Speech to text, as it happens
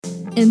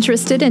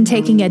Interested in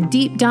taking a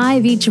deep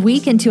dive each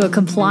week into a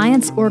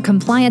compliance or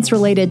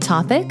compliance-related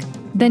topic?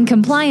 Then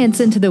Compliance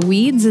Into the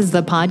Weeds is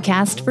the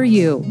podcast for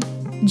you.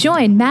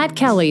 Join Matt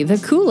Kelly, the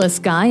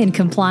coolest guy in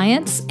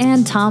compliance,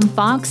 and Tom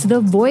Fox,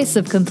 the voice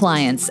of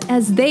compliance,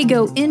 as they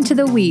go into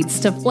the weeds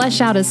to flesh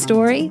out a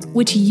story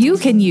which you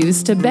can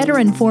use to better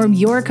inform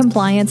your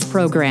compliance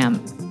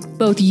program.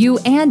 Both you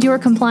and your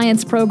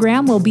compliance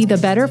program will be the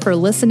better for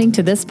listening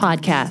to this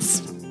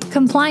podcast.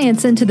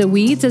 Compliance Into the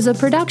Weeds is a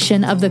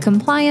production of the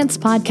Compliance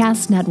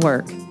Podcast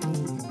Network.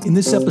 In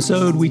this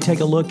episode, we take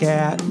a look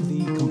at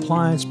the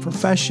compliance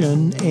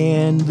profession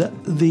and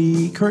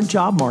the current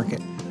job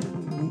market.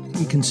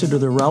 We consider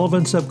the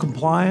relevance of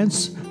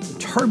compliance, the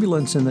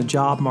turbulence in the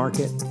job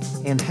market,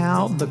 and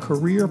how the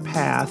career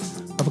path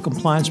of a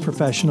compliance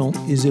professional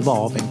is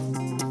evolving.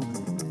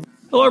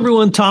 Hello,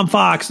 everyone. Tom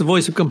Fox, the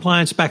voice of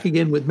compliance, back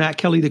again with Matt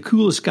Kelly, the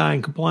coolest guy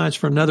in compliance,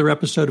 for another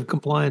episode of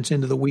Compliance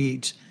Into the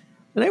Weeds.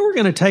 Today, we're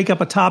going to take up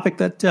a topic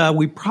that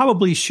we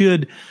probably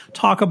should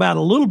talk about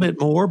a little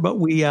bit more, but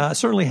we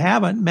certainly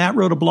haven't. Matt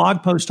wrote a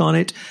blog post on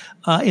it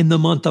in the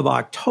month of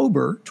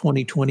October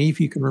 2020,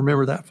 if you can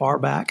remember that far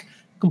back.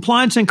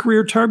 Compliance and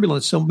career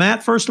turbulence. So,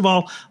 Matt, first of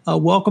all,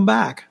 welcome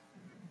back.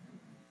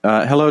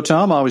 Hello,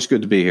 Tom. Always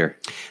good to be here.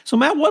 So,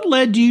 Matt, what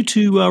led you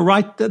to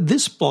write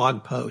this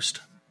blog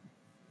post?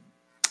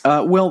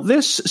 Well,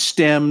 this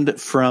stemmed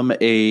from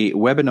a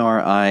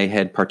webinar I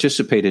had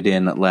participated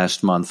in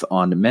last month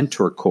on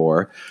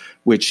MentorCore,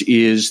 which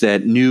is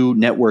that new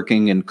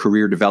networking and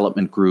career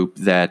development group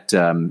that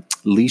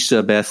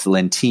Lisa Beth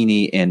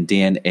Lentini and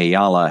Dan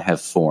Ayala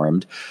have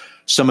formed.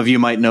 Some of you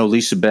might know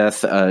Lisa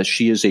Beth.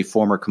 She is a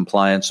former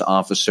compliance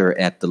officer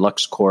at the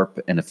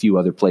LuxCorp and a few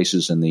other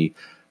places in the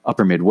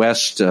upper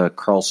Midwest,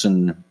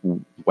 Carlson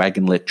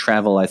Wagonlit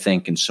Travel, I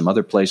think, and some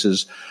other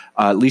places.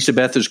 Lisa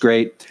Beth is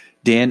great.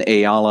 Dan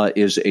Ayala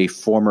is a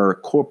former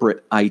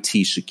corporate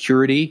IT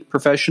security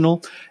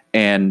professional,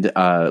 and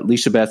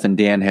Lisa Beth and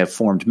Dan have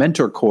formed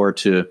MentorCore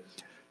to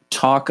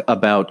talk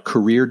about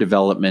career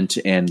development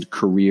and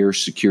career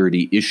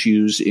security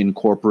issues in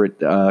corporate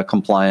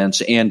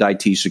compliance and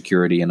IT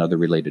security and other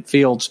related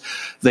fields.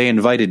 They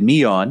invited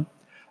me on,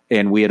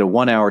 and we had a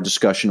 1-hour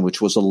discussion, which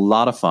was a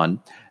lot of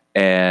fun.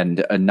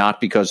 And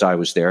not because I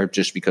was there,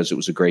 just because it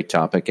was a great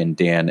topic, and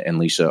Dan and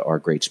Lisa are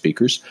great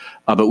speakers.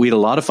 But we had a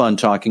lot of fun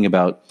talking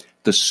about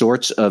the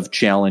sorts of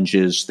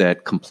challenges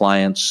that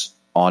compliance,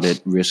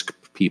 audit, risk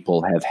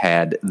people have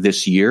had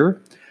this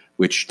year,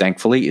 which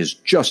thankfully is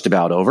just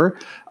about over,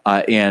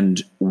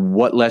 and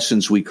what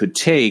lessons we could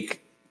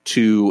take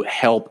to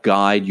help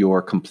guide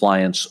your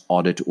compliance,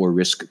 audit, or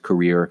risk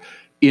career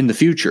in the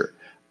future.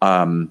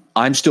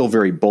 I'm still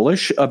very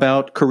bullish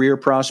about career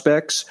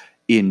prospects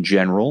in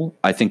general.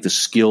 I think the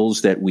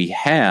skills that we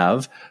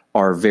have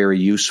are very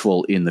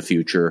useful in the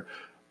future.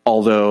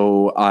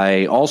 Although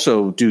I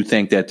also do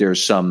think that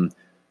there's some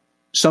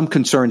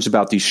concerns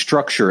about the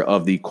structure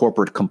of the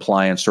corporate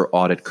compliance or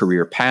audit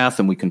career path,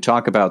 and we can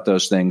talk about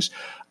those things.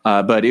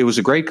 But it was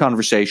a great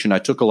conversation. I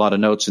took a lot of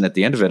notes, and at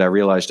the end of it, I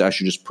realized I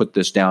should just put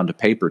this down to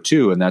paper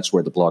too, and that's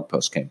where the blog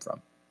post came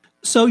from.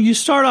 So you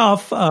start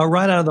off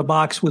right out of the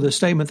box with a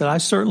statement that I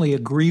certainly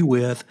agree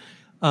with.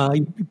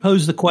 You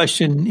pose the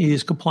question,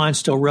 is compliance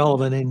still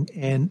relevant?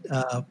 And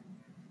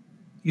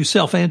you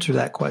self-answer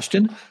that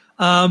question.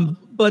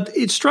 But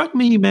it struck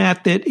me,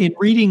 Matt, that in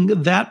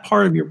reading that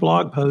part of your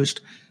blog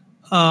post,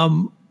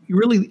 you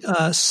really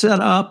set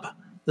up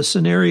the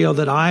scenario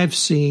that I've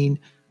seen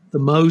the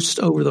most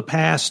over the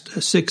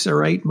past 6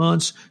 or 8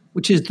 months,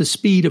 which is the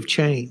speed of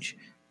change.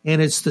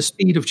 And it's the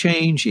speed of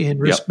change in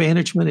risk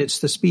management. It's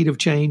the speed of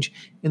change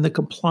in the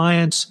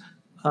compliance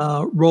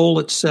role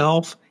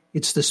itself.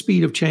 It's the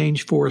speed of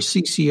change for a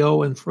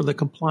CCO and for the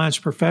compliance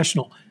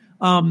professional.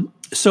 And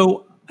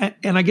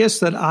I guess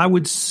that I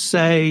would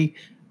say,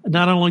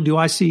 not only do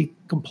I see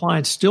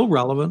compliance still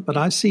relevant, but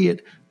I see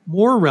it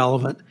more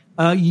relevant.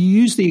 You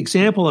use the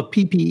example of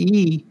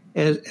PPE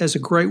as a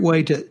great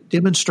way to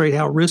demonstrate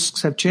how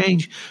risks have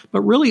changed,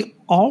 but really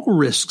all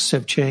risks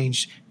have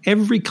changed.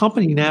 Every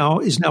company now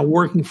is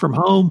working from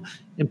home,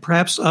 and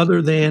perhaps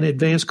other than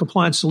Advanced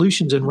Compliance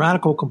Solutions and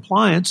Radical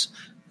Compliance,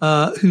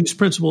 whose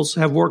principals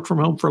have worked from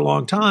home for a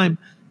long time,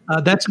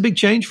 that's a big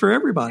change for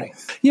everybody.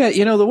 Yeah,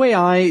 the way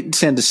I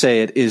tend to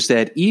say it is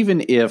that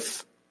even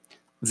if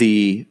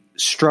the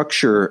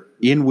structure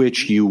in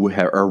which you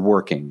are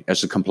working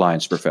as a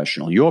compliance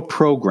professional, your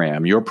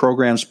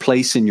program's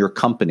place in your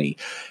company,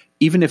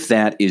 even if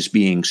that is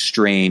being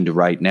strained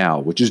right now,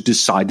 which is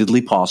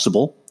decidedly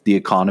possible, the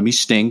economy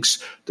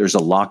stinks, there's a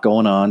lot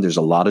going on, there's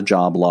a lot of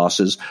job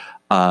losses,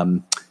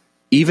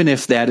 even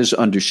if that is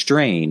under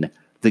strain,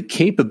 the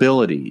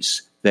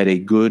capabilities that a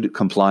good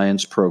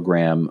compliance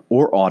program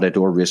or audit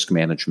or risk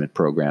management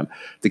program,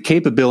 the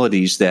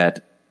capabilities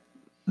that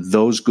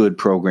those good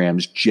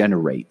programs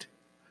generate,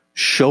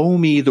 show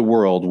me the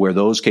world where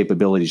those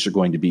capabilities are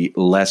going to be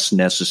less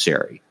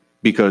necessary,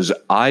 because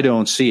I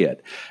don't see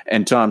it.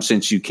 And Tom,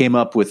 since you came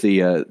up with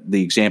the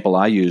example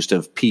I used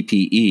of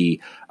PPE,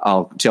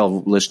 I'll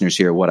tell listeners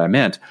here what I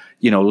meant.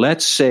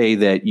 Let's say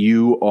that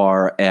you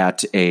are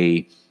at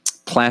a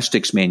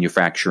plastics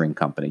manufacturing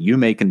company. You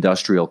make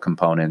industrial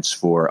components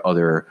for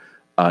other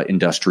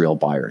industrial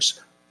buyers.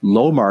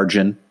 Low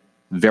margin,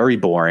 very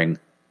boring,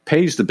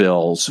 pays the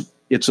bills.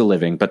 It's a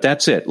living, but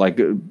that's it. Like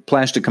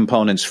plastic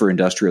components for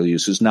industrial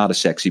use is not a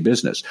sexy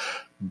business.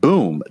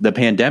 Boom, the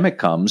pandemic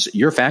comes,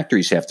 your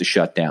factories have to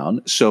shut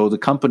down. So the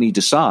company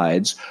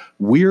decides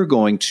we're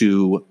going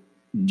to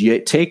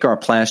take our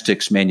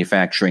plastics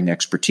manufacturing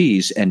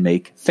expertise and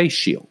make face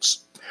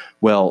shields.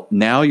 Well,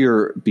 now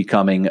you're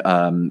becoming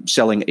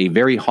selling a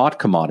very hot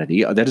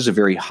commodity. That is a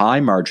very high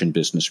margin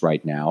business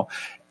right now.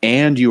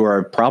 And you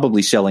are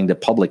probably selling to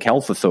public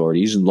health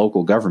authorities and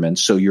local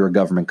governments. So you're a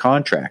government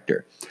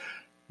contractor.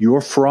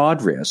 Your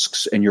fraud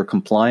risks and your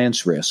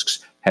compliance risks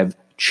have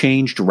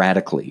changed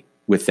radically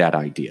with that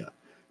idea,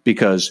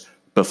 because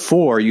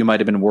before you might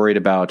have been worried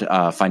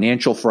about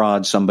financial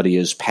fraud. Somebody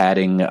is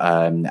padding,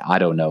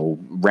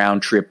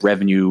 round trip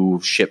revenue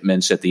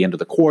shipments at the end of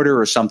the quarter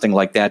or something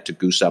like that to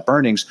goose up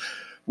earnings.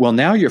 Well,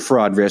 now your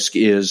fraud risk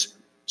is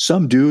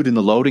some dude in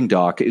the loading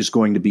dock is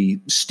going to be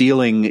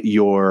stealing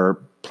your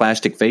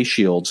plastic face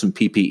shields and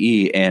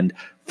PPE and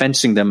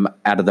fencing them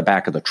out of the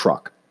back of the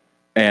truck.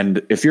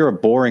 And if you're a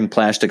boring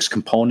plastics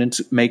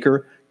component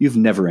maker, you've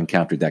never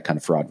encountered that kind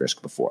of fraud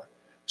risk before.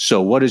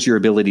 So what is your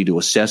ability to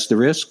assess the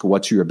risk?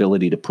 What's your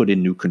ability to put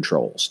in new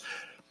controls?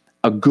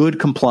 A good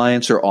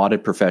compliance or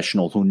audit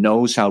professional who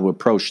knows how to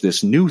approach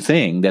this new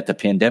thing that the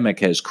pandemic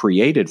has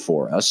created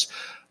for us,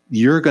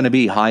 you're going to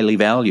be highly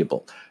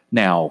valuable.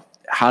 Now,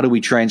 how do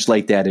we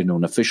translate that into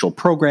an official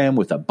program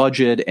with a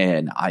budget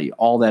and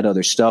all that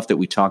other stuff that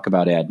we talk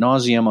about ad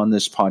nauseum on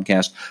this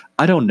podcast?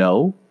 I don't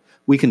know.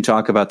 We can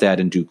talk about that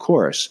in due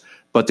course.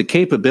 But the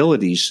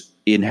capabilities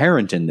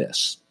inherent in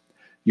this,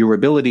 your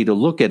ability to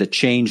look at a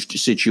changed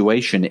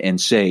situation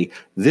and say,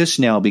 this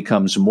now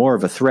becomes more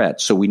of a threat,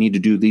 so we need to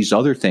do these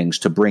other things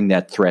to bring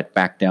that threat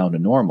back down to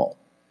normal.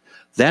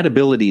 That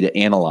ability to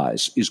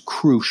analyze is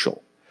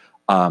crucial.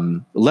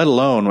 Let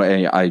alone,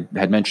 I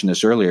had mentioned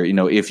this earlier,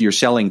 if you're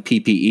selling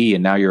PPE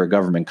and now you're a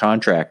government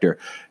contractor,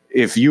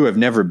 if you have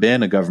never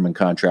been a government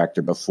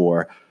contractor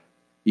before,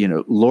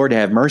 Lord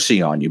have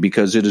mercy on you,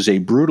 because it is a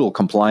brutal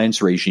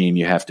compliance regime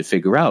you have to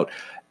figure out.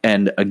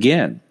 And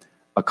again,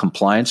 a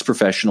compliance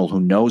professional who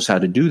knows how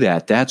to do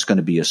that, that's going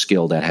to be a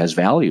skill that has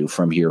value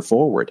from here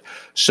forward.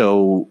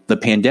 So the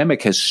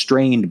pandemic has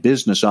strained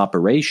business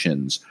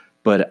operations,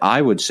 but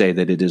I would say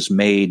that it has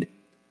made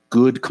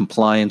good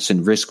compliance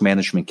and risk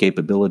management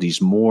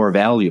capabilities more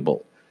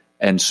valuable.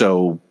 And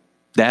so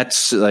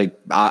that's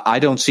I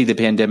don't see the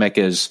pandemic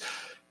as,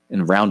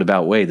 in a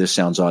roundabout way, this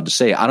sounds odd to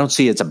say, I don't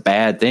see it's a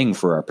bad thing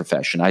for our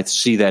profession. I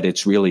see that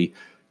it's really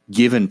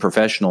given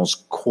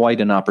professionals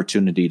quite an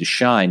opportunity to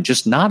shine,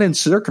 just not in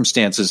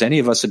circumstances any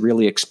of us had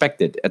really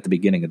expected at the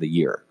beginning of the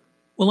year.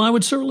 Well, I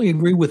would certainly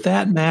agree with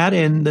that, Matt.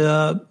 And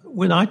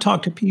when I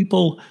talk to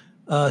people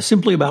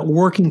simply about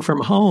working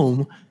from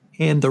home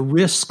and the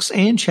risks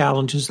and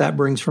challenges that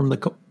brings from the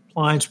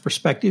compliance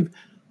perspective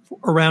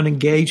around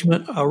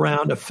engagement,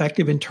 around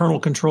effective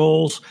internal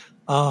controls,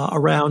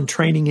 around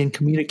training and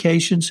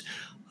communications.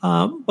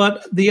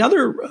 But the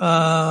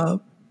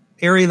other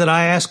area that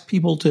I ask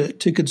people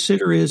to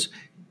consider is,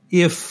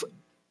 if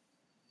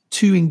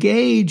to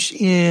engage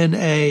in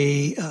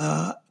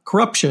a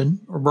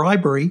corruption or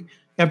bribery, you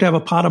have to have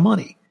a pot of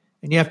money,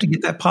 and you have to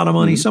get that pot of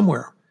money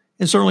somewhere.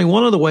 And certainly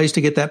one of the ways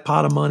to get that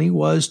pot of money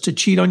was to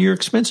cheat on your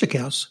expense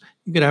accounts.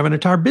 You could have an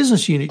entire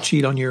business unit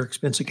cheat on your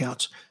expense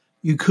accounts.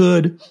 You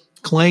could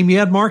claim you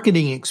had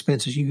marketing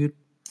expenses. You could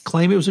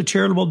claim it was a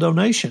charitable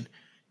donation.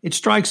 It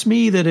strikes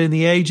me that in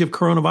the age of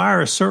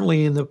coronavirus,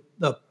 certainly in the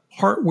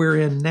part we're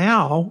in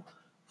now,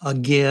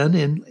 again,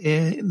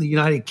 in the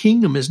United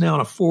Kingdom is now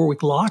in a 4-week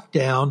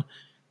lockdown,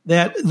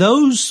 that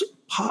those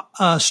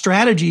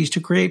strategies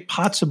to create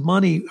pots of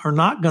money are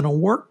not going to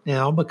work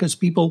now, because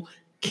people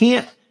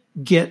can't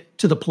get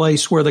to the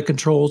place where the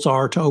controls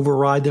are to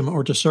override them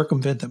or to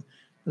circumvent them.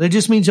 That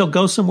just means they'll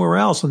go somewhere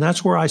else. And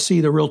that's where I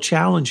see the real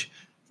challenge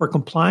for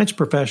compliance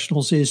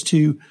professionals, is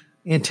to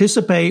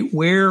anticipate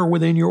where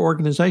within your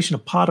organization a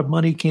pot of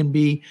money can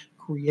be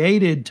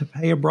created to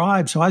pay a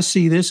bribe. So I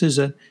see this as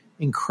an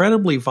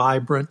incredibly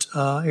vibrant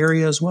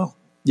area as well.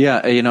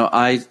 Yeah,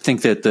 I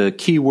think that the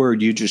key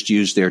word you just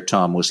used there,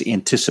 Tom, was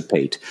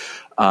anticipate.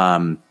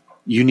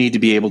 You need to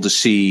be able to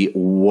see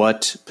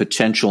what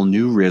potential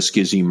new risk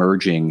is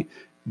emerging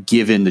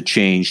given the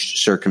changed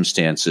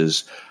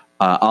circumstances.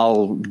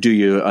 I'll do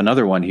you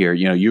another one here.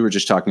 You were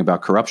just talking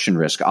about corruption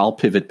risk. I'll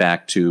pivot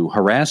back to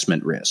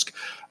harassment risk.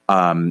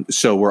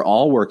 So we're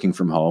all working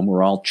from home.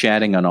 We're all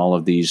chatting on all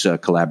of these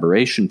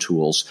collaboration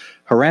tools.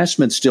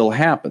 Harassment still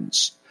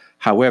happens.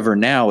 However,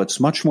 now it's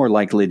much more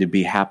likely to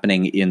be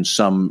happening in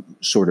some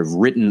sort of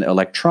written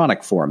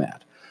electronic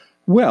format.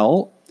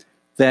 Well,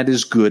 that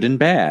is good and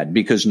bad,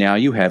 because now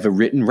you have a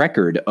written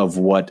record of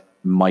what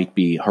might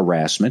be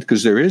harassment,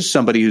 because there is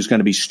somebody who's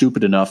going to be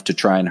stupid enough to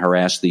try and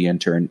harass the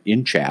intern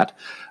in chat.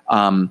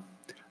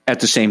 At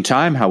the same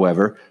time,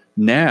 however,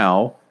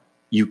 now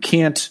you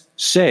can't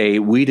say,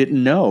 we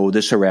didn't know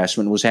this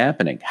harassment was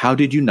happening. How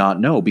did you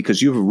not know?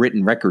 Because you have a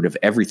written record of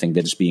everything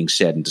that is being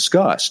said and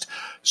discussed.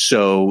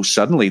 So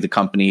suddenly the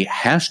company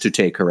has to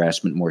take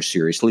harassment more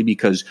seriously,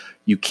 because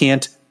you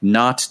can't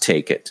not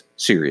take it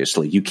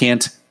seriously. You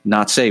can't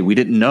not say, we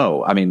didn't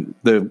know. I mean,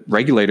 the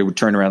regulator would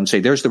turn around and say,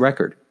 there's the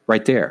record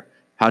right there.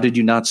 How did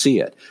you not see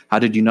it? How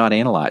did you not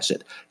analyze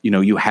it?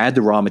 You had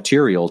the raw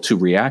material to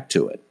react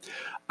to it.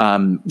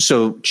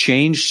 So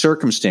change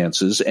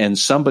circumstances, and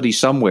somebody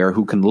somewhere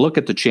who can look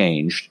at the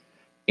change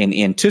and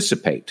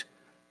anticipate,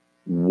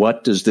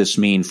 what does this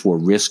mean for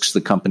risks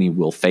the company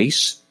will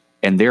face?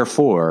 And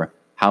therefore,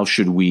 how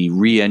should we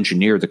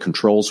re-engineer the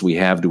controls we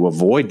have to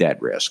avoid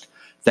that risk?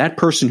 That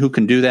person who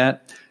can do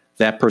that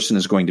person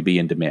is going to be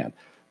in demand.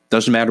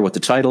 Doesn't matter what the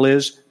title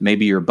is.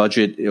 Maybe your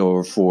budget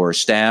or for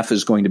staff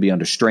is going to be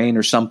under strain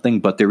or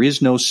something, but there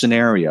is no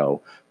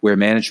scenario where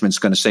management's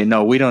going to say,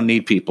 no, we don't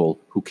need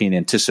people who can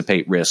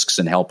anticipate risks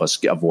and help us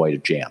avoid a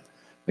jam.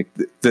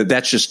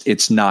 That's just,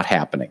 it's not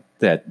happening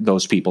that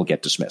those people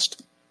get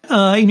dismissed.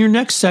 In your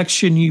next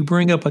section, you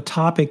bring up a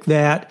topic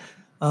that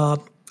I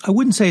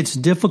wouldn't say it's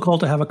difficult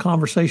to have a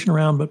conversation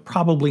around, but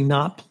probably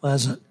not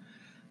pleasant.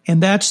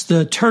 And that's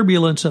the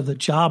turbulence of the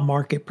job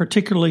market,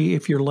 particularly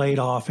if you're laid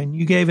off. And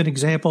you gave an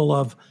example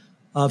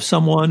of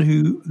someone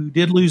who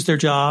did lose their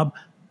job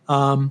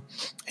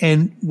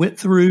and went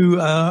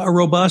through a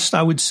robust,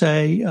 I would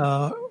say,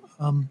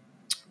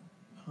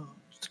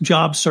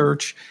 job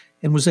search,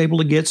 and was able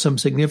to get some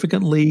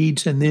significant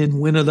leads and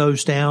then winnow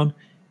those down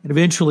and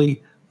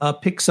eventually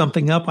pick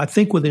something up, I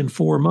think, within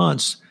 4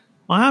 months.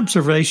 My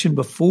observation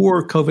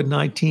before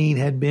COVID-19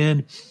 had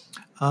been,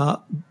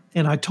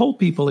 and I told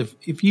people,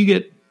 if you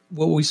get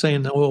what we say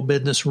in the oil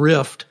business,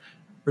 rift,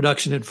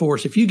 reduction in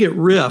force. If you get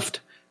rift,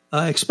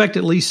 expect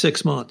at least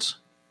 6 months.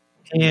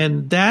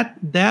 And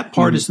that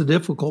part is the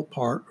difficult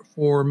part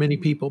for many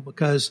people,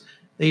 because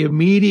they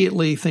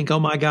immediately think, oh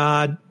my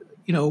God,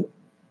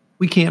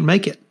 we can't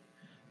make it.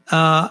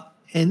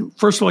 And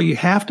first of all, you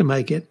have to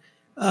make it.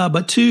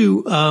 But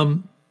two,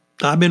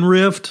 I've been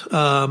rift.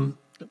 I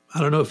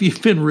don't know if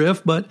you've been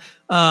rift, but,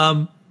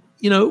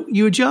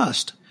 you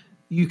adjust.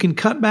 You can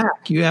cut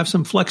back. You have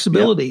some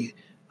flexibility. Yep.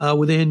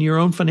 Within your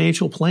own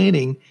financial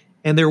planning,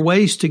 and there are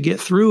ways to get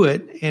through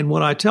it. And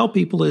what I tell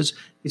people is,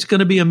 it's going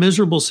to be a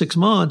miserable 6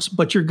 months,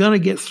 but you're going to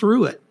get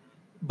through it.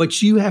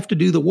 But you have to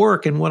do the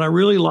work. And what I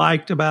really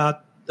liked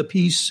about the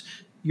piece,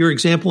 your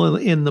example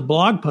in the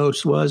blog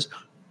post, was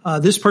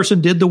this person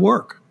did the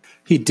work.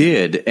 He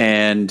did.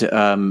 And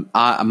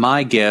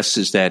my guess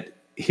is that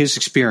his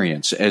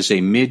experience as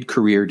a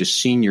mid-career to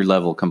senior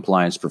level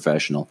compliance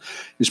professional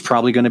is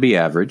probably going to be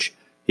average.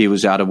 He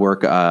was out of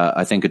work,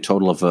 I think, a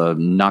total of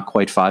not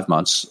quite 5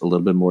 months, a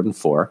little bit more than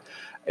 4,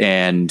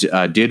 and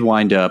did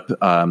wind up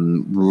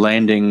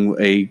landing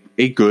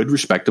a good,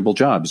 respectable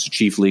job as a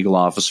chief legal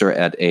officer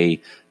at a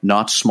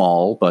not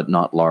small but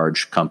not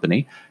large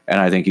company,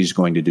 and I think he's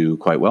going to do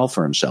quite well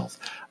for himself.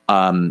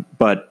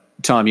 But,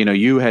 Tom,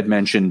 you had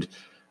mentioned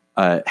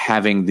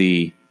having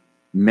the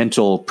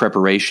mental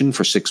preparation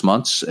for 6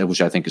 months,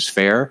 which I think is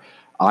fair.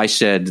 I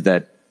said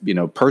that,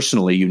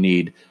 personally, you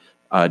need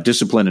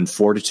discipline and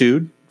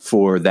fortitude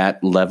for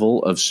that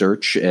level of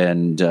search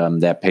and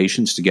that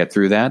patience to get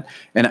through that.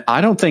 And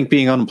I don't think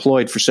being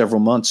unemployed for several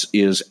months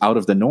is out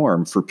of the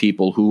norm for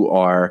people who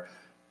are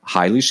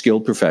highly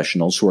skilled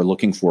professionals who are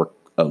looking for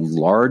a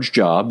large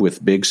job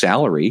with big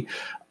salary.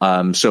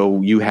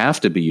 So you have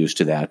to be used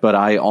to that. But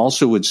I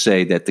also would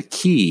say that the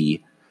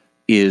key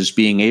is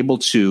being able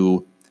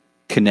to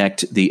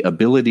connect the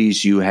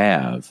abilities you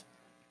have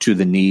to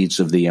the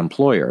needs of the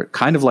employer.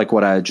 Kind of like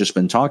what I had just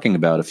been talking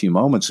about a few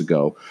moments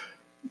ago.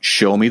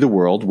 Show me the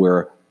world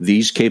where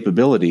these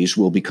capabilities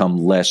will become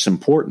less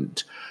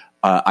important.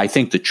 I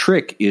think the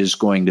trick is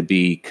going to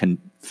be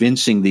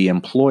convincing the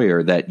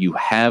employer that you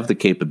have the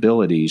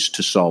capabilities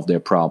to solve their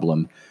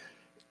problem,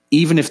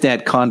 even if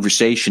that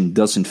conversation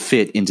doesn't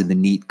fit into the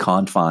neat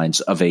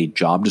confines of a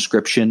job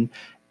description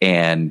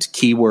and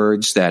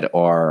keywords that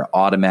are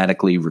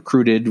automatically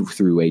recruited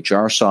through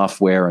HR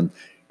software, and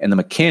the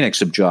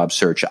mechanics of job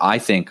search, I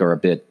think, are a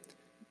bit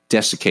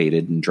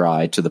desiccated and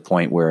dry to the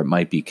point where it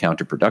might be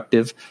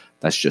counterproductive.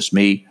 That's just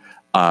me.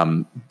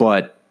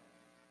 But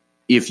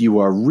if you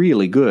are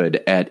really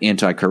good at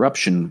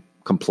anti-corruption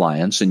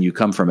compliance and you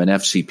come from an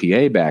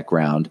FCPA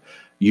background,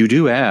 you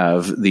do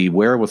have the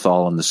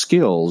wherewithal and the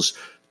skills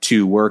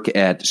to work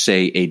at,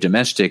 say, a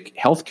domestic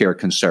healthcare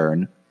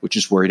concern, which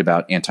is worried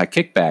about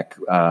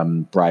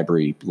anti-kickback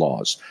bribery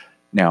laws.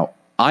 Now,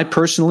 I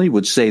personally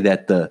would say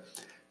that the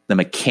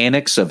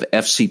mechanics of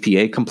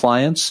FCPA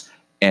compliance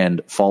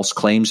and False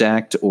Claims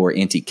Act or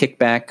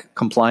anti-kickback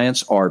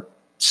compliance are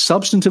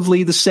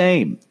substantively the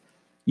same.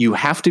 You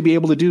have to be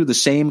able to do the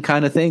same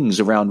kind of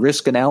things around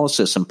risk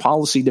analysis and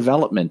policy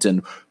development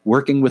and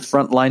working with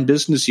frontline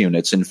business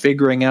units and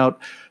figuring out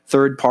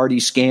third-party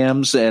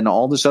scams and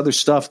all this other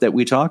stuff that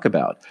we talk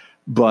about.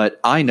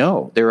 But I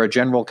know there are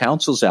general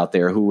counsels out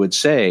there who would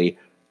say,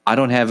 I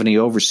don't have any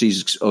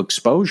overseas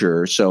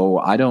exposure, so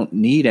I don't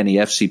need any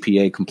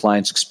FCPA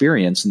compliance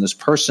experience. And this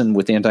person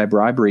with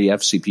anti-bribery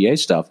FCPA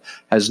stuff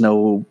has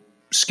no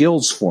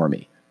skills for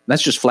me.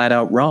 That's just flat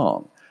out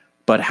wrong.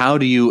 But how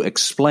do you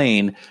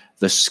explain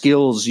the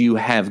skills you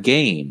have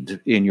gained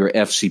in your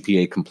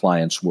FCPA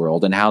compliance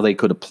world and how they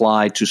could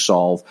apply to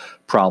solve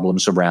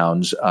problems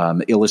around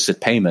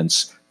illicit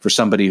payments for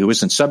somebody who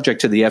isn't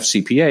subject to the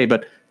FCPA,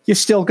 but you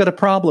still got a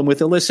problem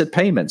with illicit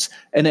payments?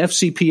 And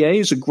FCPA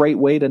is a great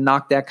way to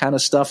knock that kind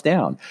of stuff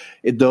down.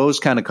 Those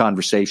kind of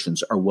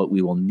conversations are what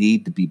we will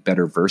need to be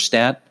better versed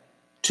at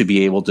to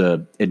be able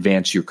to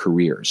advance your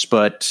careers.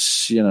 But,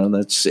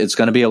 it's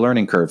going to be a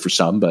learning curve for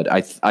some, but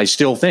I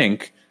still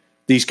think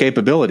these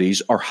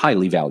capabilities are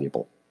highly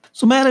valuable.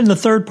 So, Matt, in the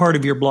third part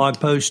of your blog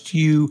post,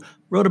 you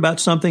wrote about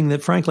something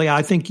that, frankly,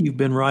 I think you've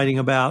been writing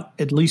about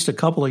at least a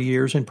couple of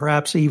years and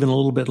perhaps even a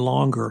little bit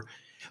longer.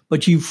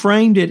 But you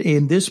framed it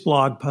in this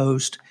blog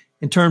post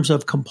in terms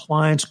of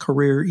compliance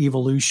career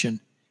evolution.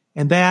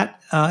 And that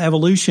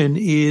evolution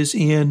is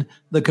in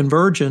the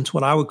convergence,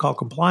 what I would call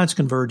compliance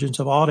convergence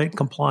of audit,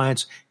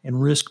 compliance,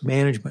 and risk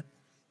management.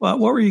 Well,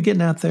 what were you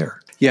getting at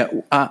there? Yeah,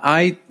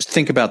 I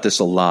think about this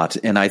a lot,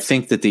 and I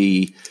think that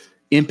the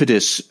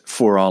impetus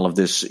for all of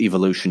this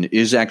evolution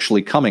is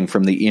actually coming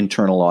from the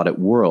internal audit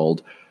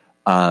world.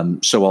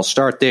 So I'll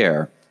start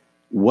there.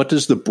 What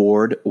does the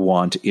board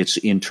want its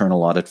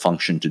internal audit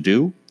function to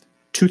do?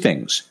 Two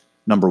things.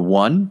 Number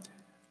one,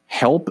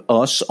 help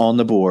us on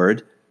the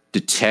board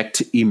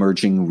detect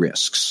emerging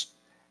risks.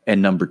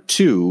 And number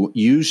two,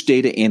 use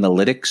data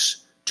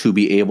analytics to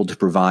be able to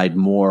provide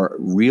more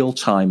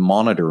real-time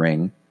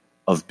monitoring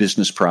of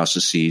business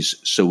processes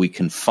so we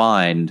can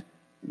find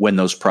when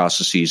those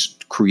processes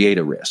create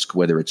a risk,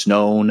 whether it's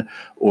known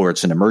or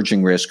it's an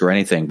emerging risk or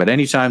anything. But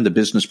anytime the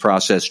business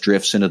process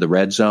drifts into the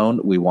red zone,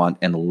 we want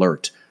an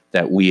alert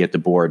that we at the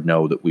board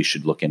know that we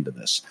should look into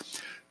this.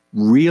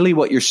 Really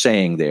what you're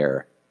saying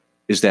there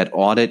is that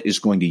audit is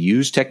going to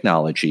use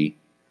technology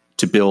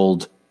to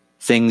build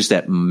things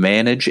that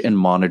manage and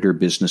monitor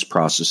business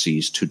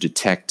processes to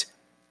detect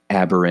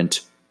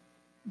aberrant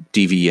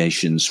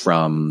deviations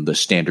from the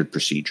standard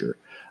procedure.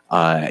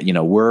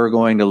 We're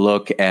going to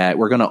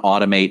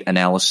automate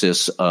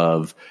analysis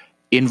of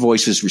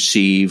invoices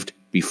received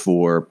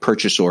before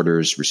purchase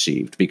orders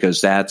received,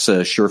 because that's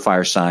a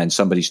surefire sign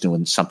somebody's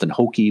doing something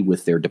hokey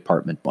with their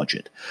department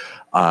budget.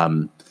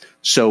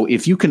 So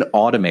if you can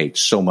automate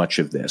so much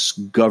of this,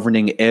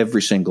 governing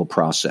every single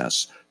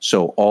process,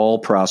 so all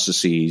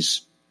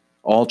processes,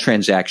 all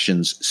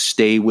transactions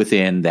stay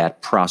within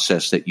that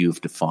process that you've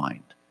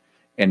defined.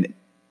 And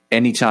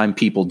anytime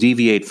people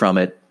deviate from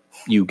it,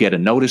 you get a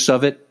notice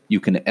of it, you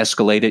can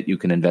escalate it, you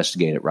can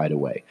investigate it right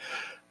away.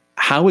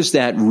 How is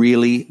that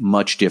really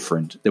much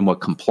different than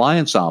what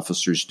compliance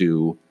officers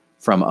do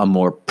from a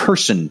more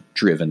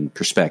person-driven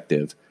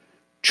perspective,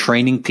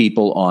 training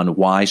people on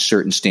why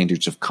certain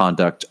standards of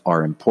conduct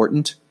are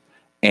important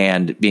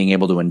and being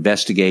able to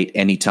investigate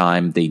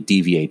anytime they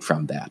deviate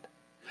from that?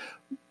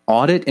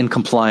 Audit and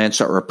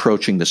compliance are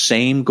approaching the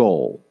same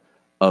goal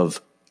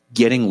of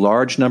getting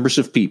large numbers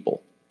of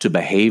people to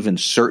behave in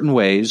certain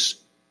ways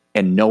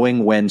and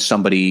knowing when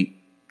somebody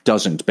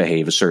doesn't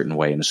behave a certain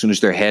way. And as soon as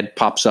their head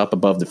pops up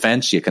above the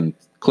fence, you can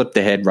clip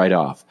the head right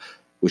off,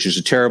 which is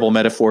a terrible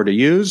metaphor to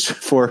use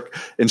for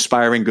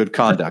inspiring good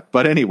conduct.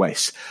 But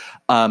anyways,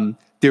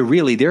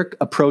 they're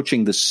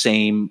approaching the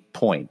same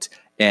point.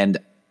 And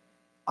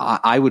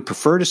I would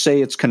prefer to say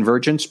it's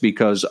convergence,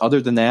 because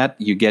other than that,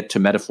 you get to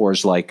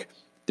metaphors like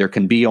there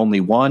can be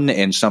only one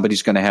and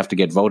somebody's going to have to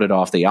get voted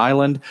off the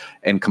island,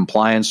 and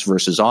compliance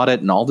versus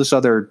audit and all this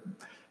other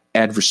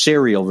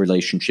adversarial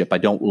relationship I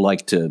don't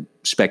like to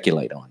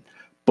speculate on.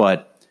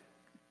 But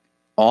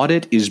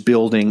audit is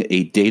building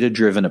a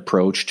data-driven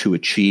approach to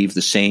achieve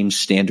the same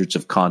standards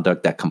of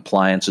conduct that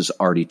compliance is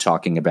already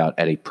talking about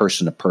at a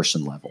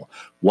person-to-person level.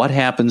 What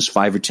happens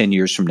 5 or 10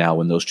 years from now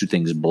when those two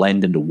things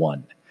blend into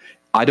one?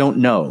 I don't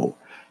know,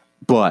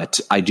 but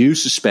I do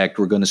suspect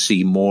we're going to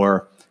see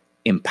more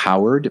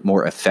empowered,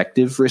 more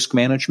effective risk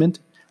management.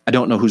 I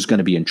don't know who's going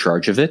to be in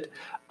charge of it.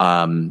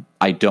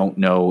 I don't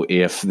know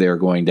if they're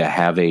going to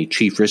have a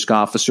chief risk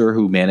officer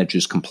who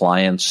manages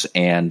compliance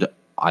and,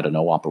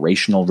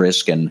 operational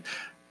risk and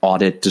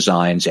audit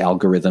designs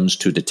algorithms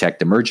to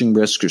detect emerging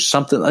risks or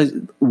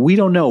something. We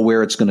don't know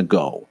where it's going to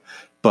go.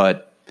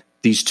 But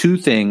these two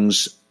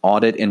things,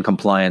 audit and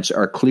compliance,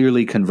 are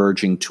clearly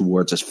converging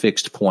towards a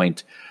fixed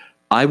point.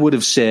 I would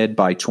have said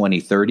by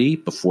 2030,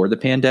 before the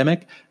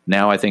pandemic.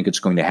 Now I think it's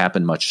going to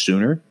happen much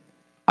sooner.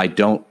 I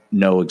don't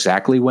know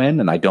exactly when,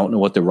 and I don't know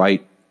what the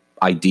right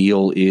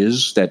ideal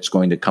is that's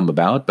going to come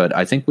about, but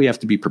I think we have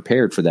to be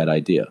prepared for that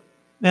idea.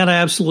 Matt, I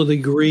absolutely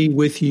agree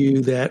with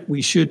you that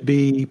we should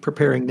be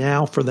preparing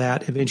now for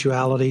that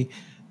eventuality.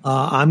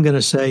 I'm going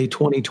to say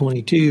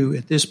 2022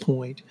 at this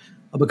point,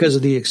 because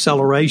of the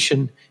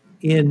acceleration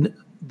in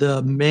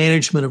the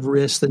management of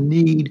risk, the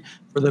need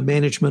for the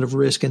management of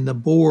risk, and the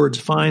boards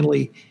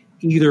finally,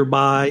 either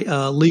by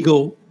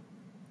legal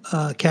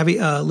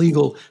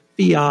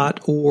fiat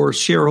or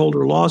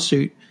shareholder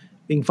lawsuit,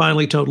 being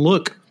finally told,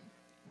 look,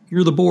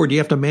 you're the board. You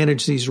have to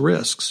manage these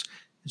risks.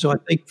 So I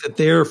think that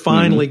they're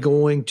finally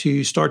going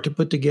to start to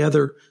put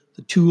together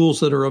the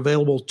tools that are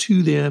available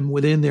to them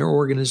within their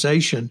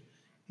organization.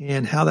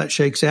 And how that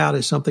shakes out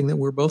is something that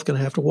we're both going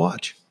to have to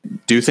watch.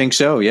 Do think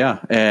so, yeah.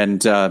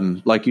 And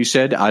like you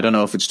said, I don't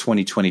know if it's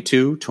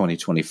 2022,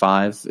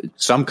 2025.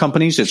 Some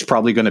companies, it's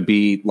probably going to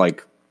be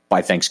like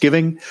by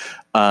Thanksgiving.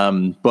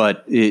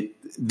 But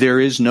there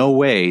is no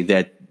way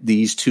that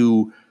these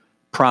two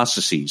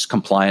processes,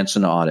 compliance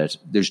and audit,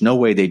 there's no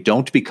way they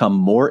don't become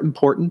more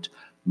important,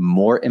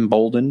 more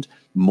emboldened,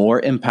 more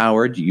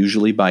empowered,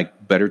 usually by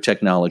better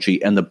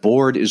technology. And the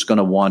board is going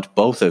to want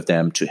both of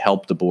them to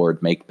help the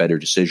board make better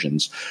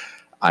decisions.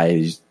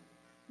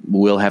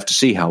 We'll have to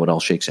see how it all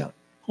shakes out.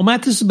 Well,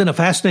 Matt, this has been a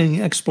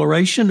fascinating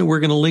exploration. We're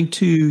going to link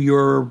to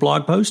your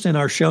blog post in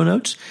our show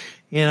notes,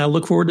 and I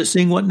look forward to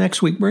seeing what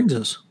next week brings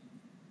us.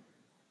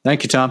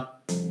 Thank you, Tom.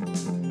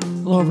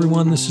 Hello,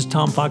 everyone. This is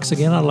Tom Fox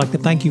again. I'd like to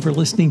thank you for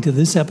listening to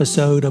this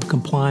episode of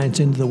Compliance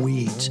Into the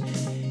Weeds.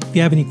 If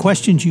you have any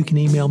questions, you can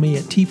email me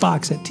at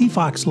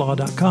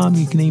tfox@tfoxlaw.com.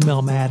 You can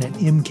email Matt at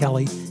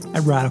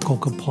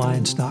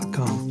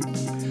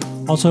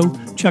mkelly@radicalcompliance.com. Also,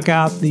 check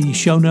out the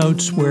show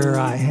notes where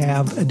I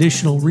have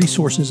additional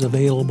resources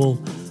available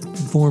in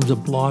forms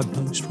of blog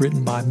posts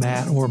written by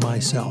Matt or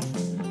myself.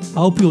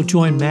 I hope you'll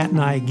join Matt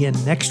and I again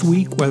next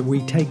week where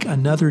we take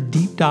another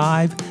deep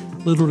dive,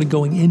 literally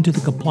going into the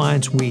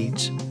compliance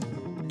weeds.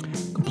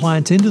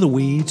 Compliance Into the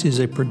Weeds is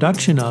a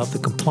production of the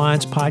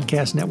Compliance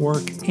Podcast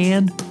Network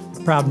and a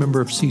proud member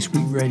of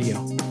C-Suite Radio.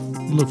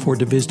 We look forward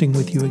to visiting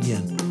with you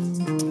again.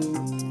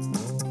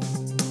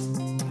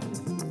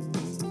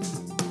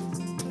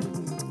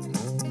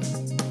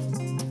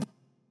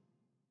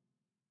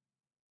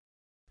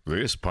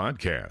 This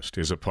podcast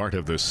is a part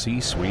of the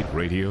C-Suite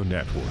Radio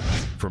Network.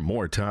 For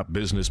more top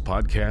business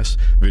podcasts,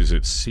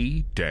 visit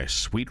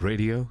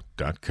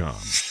c-suiteradio.com.